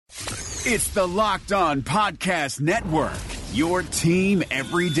It's the Locked On Podcast Network, your team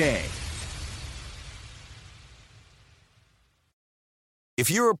every day.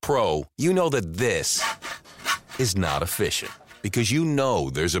 If you're a pro, you know that this is not efficient because you know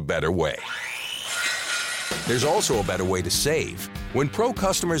there's a better way. There's also a better way to save. When pro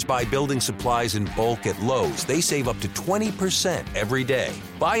customers buy building supplies in bulk at Lowe's, they save up to 20% every day.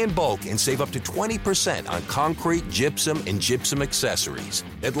 Buy in bulk and save up to 20% on concrete, gypsum, and gypsum accessories.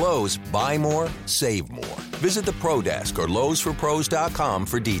 At Lowe's, buy more, save more. Visit the Pro Desk or Lowe'sForPros.com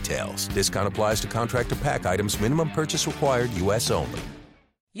for details. Discount applies to contract or pack items. Minimum purchase required. U.S. only.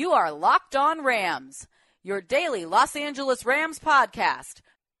 You are Locked On Rams, your daily Los Angeles Rams podcast,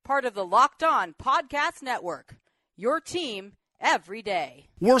 part of the Locked On Podcast Network, your team every day.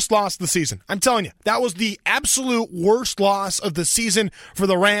 Worst loss of the season. I'm telling you, that was the absolute worst loss of the season for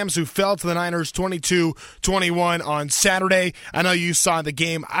the Rams, who fell to the Niners 22-21 on Saturday. I know you saw the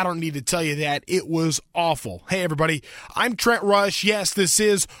game. I don't need to tell you that. It was awful. Hey, everybody. I'm Trent Rush. Yes, this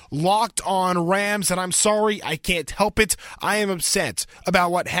is Locked On Rams, and I'm sorry, I can't help it. I am upset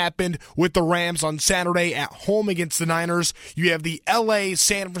about what happened with the Rams on Saturday at home against the Niners. You have the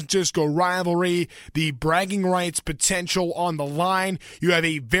LA-San Francisco rivalry, the bragging rights potential on the line. You have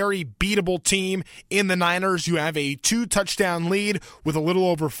a very beatable team in the Niners. You have a 2-touchdown lead with a little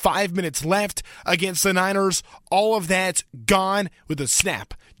over 5 minutes left against the Niners. All of that gone with a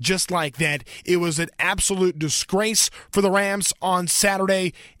snap. Just like that. It was an absolute disgrace for the Rams on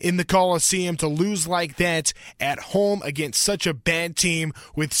Saturday in the Coliseum to lose like that at home against such a bad team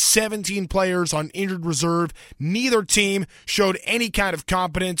with 17 players on injured reserve. Neither team showed any kind of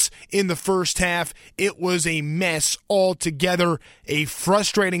competence in the first half. It was a mess altogether, a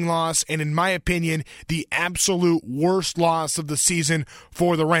frustrating loss, and in my opinion, the absolute worst loss of the season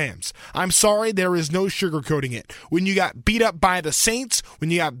for the Rams. I'm sorry, there is no sugarcoating it. When you got beat up by the Saints, when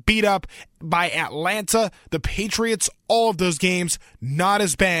you got beat up by Atlanta, the Patriots, all of those games, not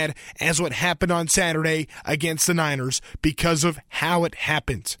as bad as what happened on Saturday against the Niners because of how it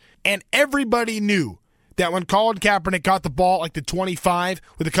happened. And everybody knew that when Colin Kaepernick got the ball like the 25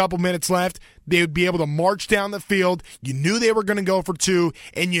 with a couple minutes left, they would be able to march down the field. You knew they were going to go for two,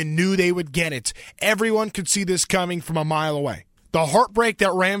 and you knew they would get it. Everyone could see this coming from a mile away. The heartbreak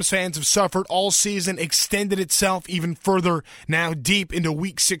that Rams fans have suffered all season extended itself even further, now deep into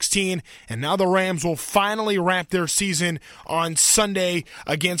Week 16, and now the Rams will finally wrap their season on Sunday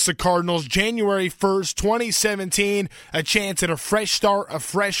against the Cardinals, January 1st, 2017, a chance at a fresh start, a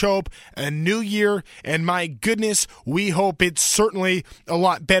fresh hope, a new year, and my goodness, we hope it's certainly a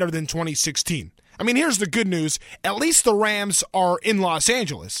lot better than 2016. I mean, here's the good news. At least the Rams are in Los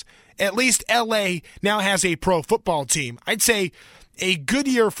Angeles. At least LA now has a pro football team. I'd say a good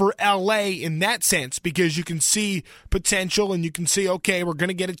year for LA in that sense because you can see potential and you can see, okay, we're going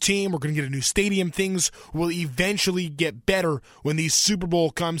to get a team, we're going to get a new stadium. Things will eventually get better when the Super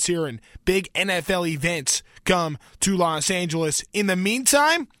Bowl comes here and big NFL events come to Los Angeles. In the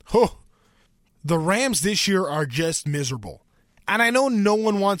meantime, the Rams this year are just miserable. And I know no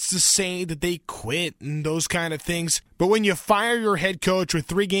one wants to say that they quit and those kind of things, but when you fire your head coach with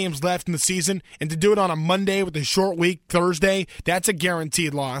 3 games left in the season and to do it on a Monday with a short week, Thursday, that's a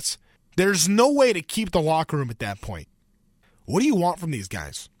guaranteed loss. There's no way to keep the locker room at that point. What do you want from these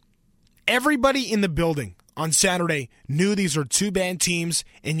guys? Everybody in the building on Saturday knew these are 2 bad teams,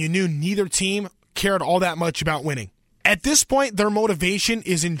 and you knew neither team cared all that much about winning. At this point, their motivation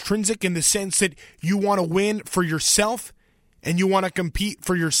is intrinsic in the sense that you want to win for yourself and you want to compete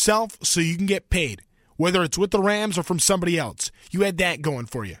for yourself so you can get paid, whether it's with the Rams or from somebody else. You had that going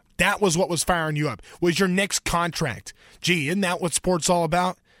for you. That was what was firing you up, was your next contract. Gee, isn't that what sports all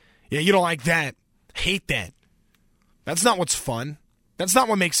about? Yeah, you don't like that. Hate that. That's not what's fun. That's not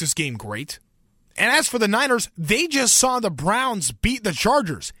what makes this game great. And as for the Niners, they just saw the Browns beat the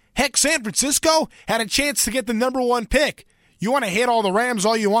Chargers. Heck, San Francisco had a chance to get the number 1 pick. You want to hate all the Rams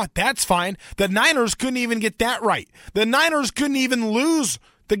all you want, that's fine. The Niners couldn't even get that right. The Niners couldn't even lose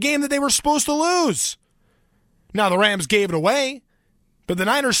the game that they were supposed to lose. Now, the Rams gave it away, but the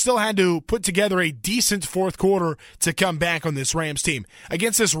Niners still had to put together a decent fourth quarter to come back on this Rams team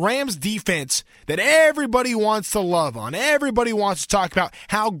against this Rams defense that everybody wants to love on. Everybody wants to talk about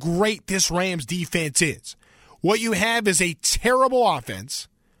how great this Rams defense is. What you have is a terrible offense,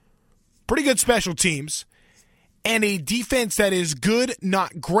 pretty good special teams, and a defense that is good,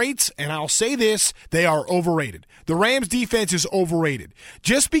 not great, and I'll say this, they are overrated. The Rams defense is overrated.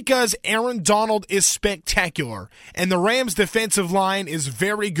 Just because Aaron Donald is spectacular and the Rams defensive line is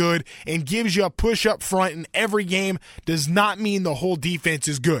very good and gives you a push up front in every game does not mean the whole defense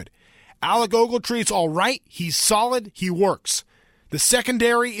is good. Alec Ogletree's all right. He's solid. He works. The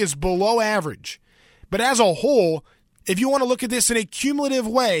secondary is below average. But as a whole, if you want to look at this in a cumulative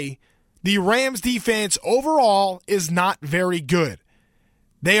way, the Rams defense overall is not very good.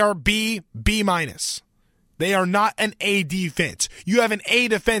 They are B minus. They are not an A defense. You have an A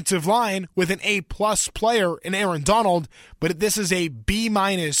defensive line with an A plus player in Aaron Donald, but this is a B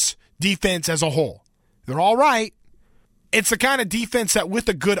minus defense as a whole. They're all right. It's the kind of defense that with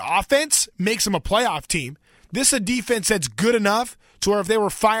a good offense makes them a playoff team. This is a defense that's good enough to where if they were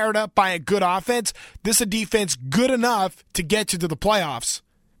fired up by a good offense, this is a defense good enough to get you to the playoffs.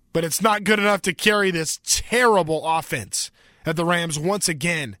 But it's not good enough to carry this terrible offense that the Rams once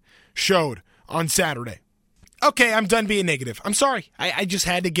again showed on Saturday. Okay, I'm done being negative. I'm sorry. I just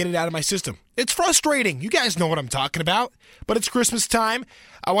had to get it out of my system. It's frustrating. You guys know what I'm talking about. But it's Christmas time.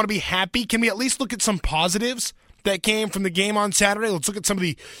 I want to be happy. Can we at least look at some positives that came from the game on Saturday? Let's look at some of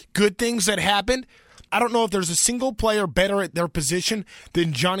the good things that happened. I don't know if there's a single player better at their position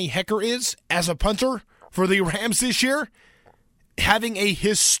than Johnny Hekker is as a punter for the Rams this year, having a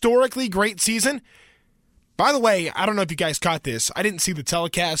historically great season. By the way, I don't know if you guys caught this. I didn't see the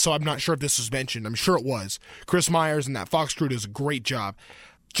telecast, so I'm not sure if this was mentioned. I'm sure it was. Chris Myers and that Fox crew does a great job.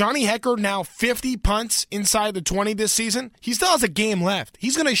 Johnny Hekker now 50 punts inside the 20 this season. He still has a game left.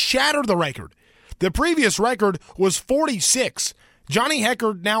 He's going to shatter the record. The previous record was 46. Johnny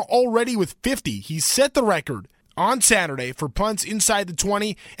Hekker now already with 50. He set the record on Saturday for punts inside the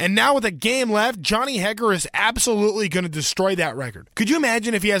 20, and now with a game left, Johnny Hekker is absolutely going to destroy that record. Could you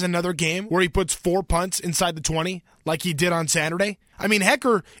imagine if he has another game where he puts 4 punts inside the 20 like he did on Saturday? I mean,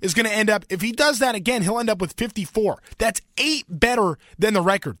 Hekker is going to end up, if he does that again, he'll end up with 54. That's 8 better than the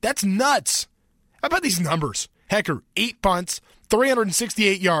record. That's nuts. How about these numbers? Hekker, 8 punts,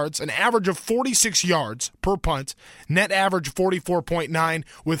 368 yards, an average of 46 yards per punt, net average 44.9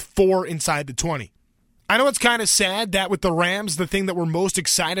 with 4 inside the 20. I know it's kind of sad that with the Rams, the thing that we're most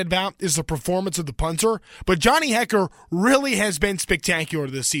excited about is the performance of the punter, but Johnny Hekker really has been spectacular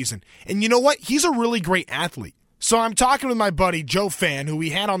this season. And you know what? He's a really great athlete. So I'm talking with my buddy Joe Fan, who we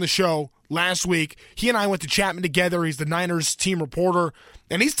had on the show last week. He and I went to Chapman together. He's the Niners team reporter,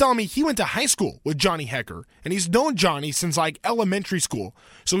 and he's telling me he went to high school with Johnny Hekker, and he's known Johnny since like elementary school.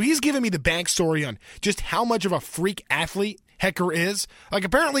 So he's giving me the backstory on just how much of a freak athlete Hekker is. Like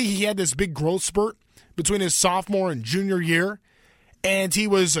apparently he had this big growth spurt between his sophomore and junior year, and he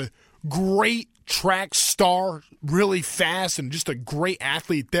was a great track star, really fast, and just a great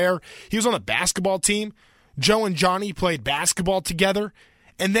athlete there. He was on the basketball team. Joe and Johnny played basketball together,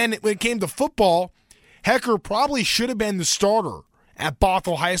 and then when it came to football, Hekker probably should have been the starter at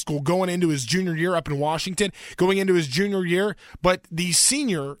Bothell High School going into his junior year up in Washington, going into his junior year, but the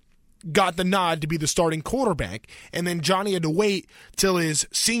senior got the nod to be the starting quarterback, and then Johnny had to wait till his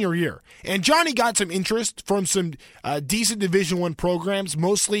senior year. And Johnny got some interest from some decent Division I programs,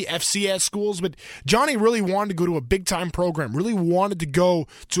 mostly FCS schools, but Johnny really wanted to go to a big-time program, really wanted to go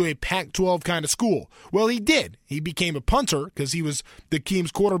to a Pac-12 kind of school. Well, he did. He became a punter because he was the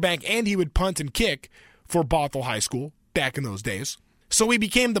team's quarterback, and he would punt and kick for Bothell High School back in those days. So he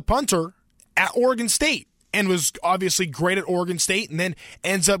became the punter at Oregon State, and was obviously great at Oregon State, and then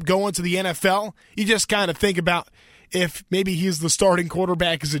ends up going to the NFL. You just kind of think about if maybe he's the starting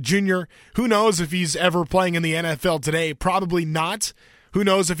quarterback as a junior. Who knows if he's ever playing in the NFL today? Probably not. Who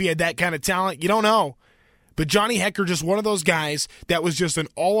knows if he had that kind of talent? You don't know. But Johnny Hekker, just one of those guys that was just an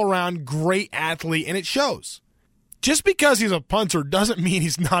all-around great athlete, and it shows. Just because he's a punter doesn't mean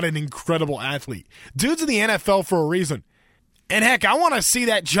he's not an incredible athlete. Dude's in the NFL for a reason. And heck, I want to see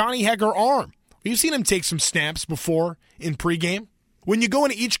that Johnny Hekker arm. You've seen him take some snaps before in pregame. When you go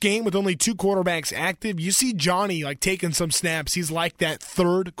into each game with only 2 quarterbacks active, you see Johnny like taking some snaps. He's like that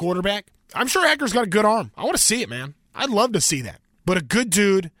third quarterback. I'm sure Hecker's got a good arm. I want to see it, man. I'd love to see that. But a good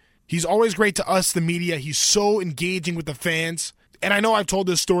dude. He's always great to us, the media. He's so engaging with the fans. And I know I've told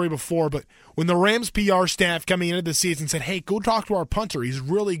this story before, but when the Rams PR staff coming into the season said, hey, go talk to our punter. He's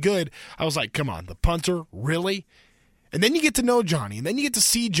really good. I was like, come on, the punter? Really? And then you get to know Johnny, and then you get to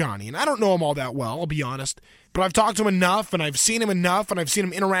see Johnny. And I don't know him all that well, I'll be honest. But I've talked to him enough, and I've seen him enough, and I've seen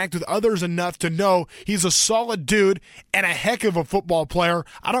him interact with others enough to know he's a solid dude and a heck of a football player.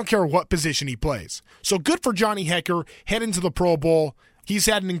 I don't care what position he plays. So good for Johnny Hekker, heading to the Pro Bowl. He's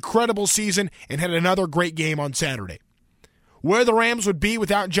had an incredible season and had another great game on Saturday. Where the Rams would be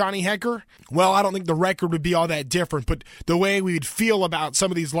without Johnny Hekker? Well, I don't think the record would be all that different, but the way we would feel about some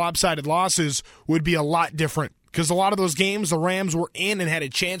of these lopsided losses would be a lot different. Because a lot of those games the Rams were in and had a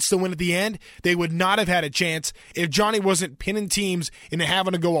chance to win at the end, they would not have had a chance if Johnny wasn't pinning teams into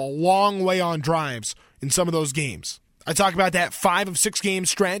having to go a long way on drives in some of those games. I talk about that 5 of 6 game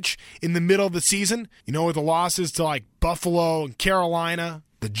stretch in the middle of the season. You know, with the losses to like Buffalo and Carolina,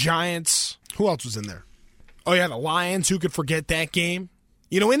 the Giants. Who else was in there? Oh yeah, the Lions. Who could forget that game?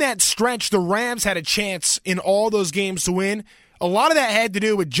 You know, in that stretch, the Rams had a chance in all those games to win. A lot of that had to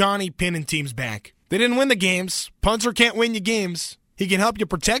do with Johnny pinning teams back. They didn't win the games. Punter can't win you games. He can help you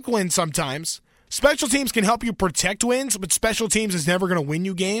protect wins sometimes. Special teams can help you protect wins, but special teams is never going to win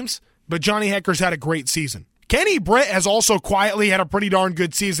you games. But Johnny Hekker's had a great season. Kenny Britt has also quietly had a pretty darn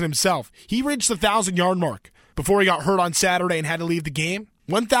good season himself. He reached the 1,000-yard mark before he got hurt on Saturday and had to leave the game.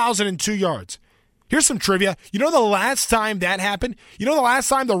 1,002 yards. Here's some trivia. You know the last time that happened? You know the last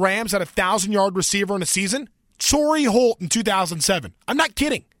time the Rams had a 1,000-yard receiver in a season? Torrey Holt in 2007. I'm not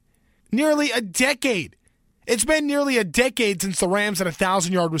kidding. Nearly a decade. It's been nearly a decade since the Rams had a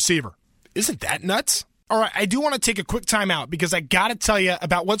 1,000-yard receiver. Isn't that nuts? All right, I do want to take a quick time out because I got to tell you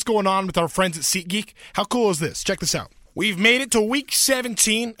about what's going on with our friends at SeatGeek. How cool is this? Check this out. We've made it to week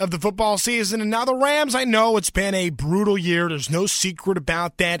 17 of the football season, and now the Rams, I know it's been a brutal year. There's no secret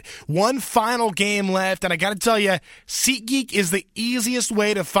about that. One final game left, and I got to tell you, SeatGeek is the easiest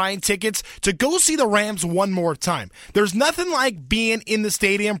way to find tickets to go see the Rams one more time. There's nothing like being in the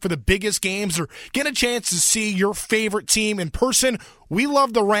stadium for the biggest games or get a chance to see your favorite team in person. We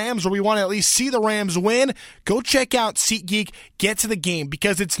love the Rams, or we want to at least see the Rams win. Go check out SeatGeek. Get to the game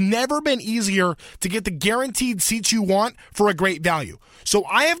because it's never been easier to get the guaranteed seats you want for a great value. So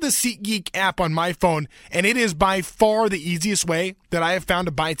I have the SeatGeek app on my phone, and it is by far the easiest way that I have found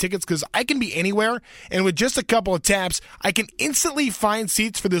to buy tickets because I can be anywhere, and with just a couple of taps, I can instantly find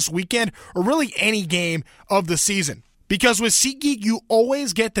seats for this weekend or really any game of the season. Because with SeatGeek, you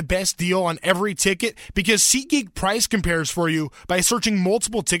always get the best deal on every ticket because SeatGeek price compares for you by searching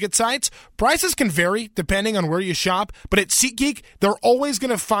multiple ticket sites. Prices can vary depending on where you shop, but at SeatGeek, they're always going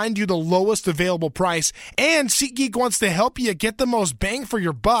to find you the lowest available price. And SeatGeek wants to help you get the most bang for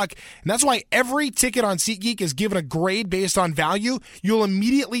your buck. And that's why every ticket on SeatGeek is given a grade based on value. You'll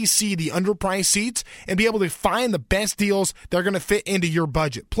immediately see the underpriced seats and be able to find the best deals that are going to fit into your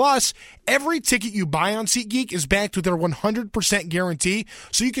budget. Plus, every ticket you buy on SeatGeek is backed with their 100% guarantee,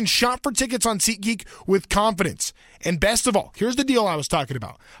 so you can shop for tickets on SeatGeek with confidence. And best of all, here's the deal I was talking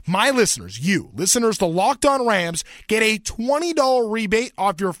about. My listeners, you, listeners to Locked On Rams, get a $20 rebate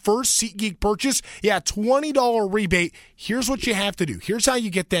off your first SeatGeek purchase. Yeah, $20 rebate. Here's what you have to do. Here's how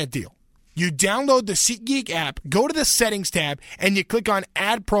you get that deal. You download the SeatGeek app, go to the Settings tab, and you click on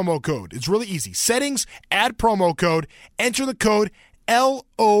Add Promo Code. It's really easy. Settings, Add Promo Code, enter the code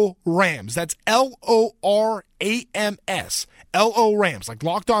LO Rams. That's LORAMS. LO Rams, like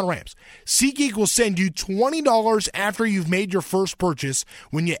Locked On Rams. SeatGeek will send you $20 after you've made your first purchase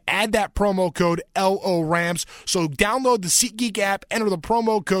when you add that promo code LO Rams. So download the SeatGeek app, enter the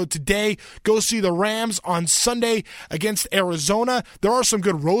promo code today. Go see the Rams on Sunday against Arizona. There are some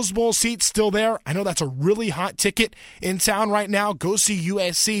good Rose Bowl seats still there. I know that's a really hot ticket in town right now. Go see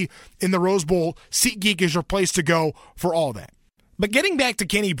USC in the Rose Bowl. SeatGeek is your place to go for all that. But getting back to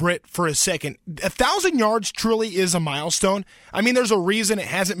Kenny Britt for a second, 1,000 yards truly is a milestone. I mean, there's a reason it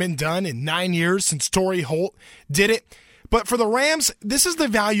hasn't been done in 9 years since Torrey Holt did it. But for the Rams, this is the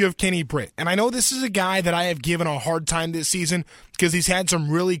value of Kenny Britt. And I know this is a guy that I have given a hard time this season because he's had some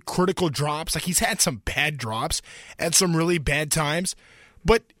really critical drops. Like, he's had some bad drops at some really bad times.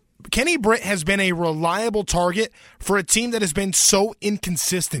 But Kenny Britt has been a reliable target for a team that has been so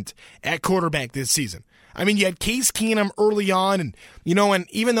inconsistent at quarterback this season. I mean, you had Case Keenum early on, and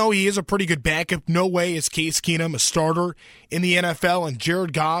even though he is a pretty good backup, no way is Case Keenum a starter in the NFL, and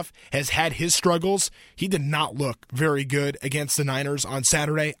Jared Goff has had his struggles. He did not look very good against the Niners on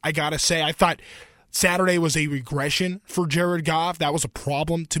Saturday. I gotta say, I thought Saturday was a regression for Jared Goff. That was a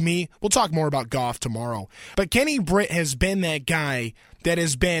problem to me. We'll talk more about Goff tomorrow. But Kenny Britt has been that guy that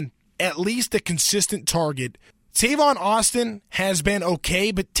has been at least a consistent target. Tavon Austin has been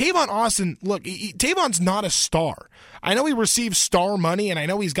okay, but Tavon Austin, look, Tavon's not a star. I know he receives star money, and I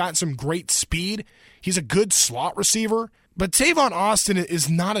know he's got some great speed. He's a good slot receiver, but Tavon Austin is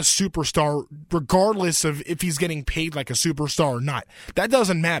not a superstar regardless of if he's getting paid like a superstar or not. That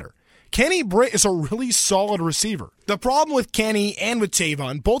doesn't matter. Kenny Britt is a really solid receiver. The problem with Kenny and with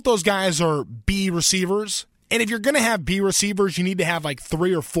Tavon, both those guys are B receivers, and if you're going to have B receivers, you need to have like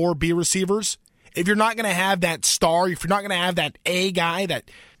 3 or 4 B receivers. If you're not going to have that star, if you're not going to have that A guy,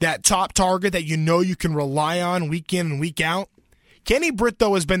 that top target that you can rely on week in and week out. Kenny Britt,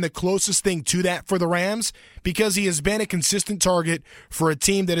 though, has been the closest thing to that for the Rams because he has been a consistent target for a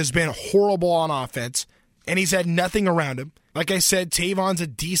team that has been horrible on offense, and he's had nothing around him. Like I said, Tavon's a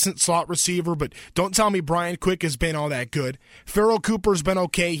decent slot receiver, but don't tell me Brian Quick has been all that good. Farrell Cooper's been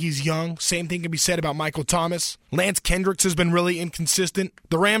okay. He's young. Same thing can be said about Michael Thomas. Lance Kendricks has been really inconsistent.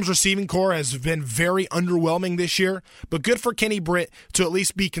 The Rams receiving core has been very underwhelming this year, but good for Kenny Britt to at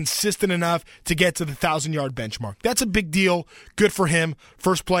least be consistent enough to get to the 1,000-yard benchmark. That's a big deal. Good for him.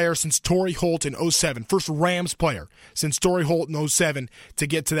 First player since Torrey Holt in 2007. First Rams player since Torrey Holt in 2007 to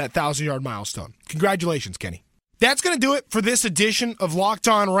get to that 1,000-yard milestone. Congratulations, Kenny. That's going to do it for this edition of Locked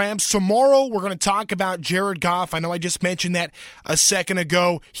On Rams. Tomorrow, we're going to talk about Jared Goff. I know I just mentioned that a second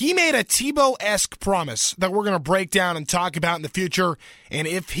ago. He made a Tebow-esque promise that we're going to break down and talk about in the future. And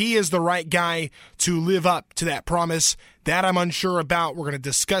if he is the right guy to live up to that promise, that I'm unsure about. We're going to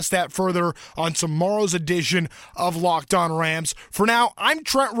discuss that further on tomorrow's edition of Locked On Rams. For now, I'm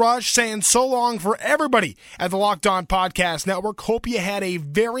Trent Rush saying so long for everybody at the Locked On Podcast Network. Hope you had a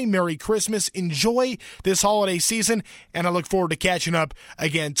very Merry Christmas. Enjoy this holiday season, and I look forward to catching up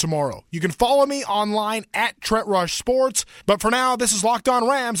again tomorrow. You can follow me online at Trent Rush Sports. But for now, this is Locked On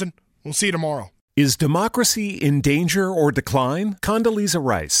Rams, and we'll see you tomorrow. Is democracy in danger or decline? Condoleezza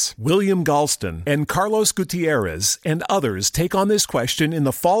Rice, William Galston, and Carlos Gutierrez and others take on this question in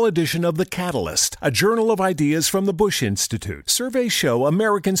the fall edition of The Catalyst, a journal of ideas from the Bush Institute. Surveys show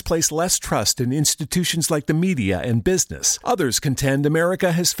Americans place less trust in institutions like the media and business. Others contend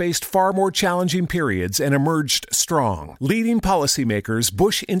America has faced far more challenging periods and emerged strong. Leading policymakers,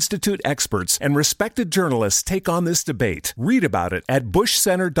 Bush Institute experts, and respected journalists take on this debate. Read about it at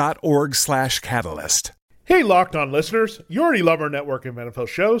bushcenter.org/catalyst. Hey, Locked On listeners, you already love our network of NFL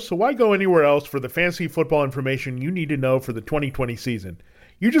shows, so why go anywhere else for the fantasy football information you need to know for the 2020 season?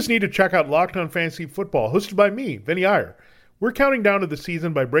 You just need to check out Locked On Fantasy Football, hosted by me, Vinny Iyer. We're counting down to the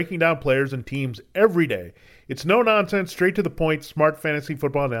season by breaking down players and teams every day. It's no-nonsense, straight-to-the-point, smart fantasy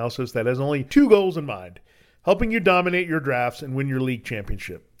football analysis that has only two goals in mind: helping you dominate your drafts and win your league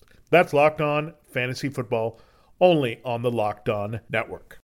championship. That's Locked On Fantasy Football, only on the Locked On Network.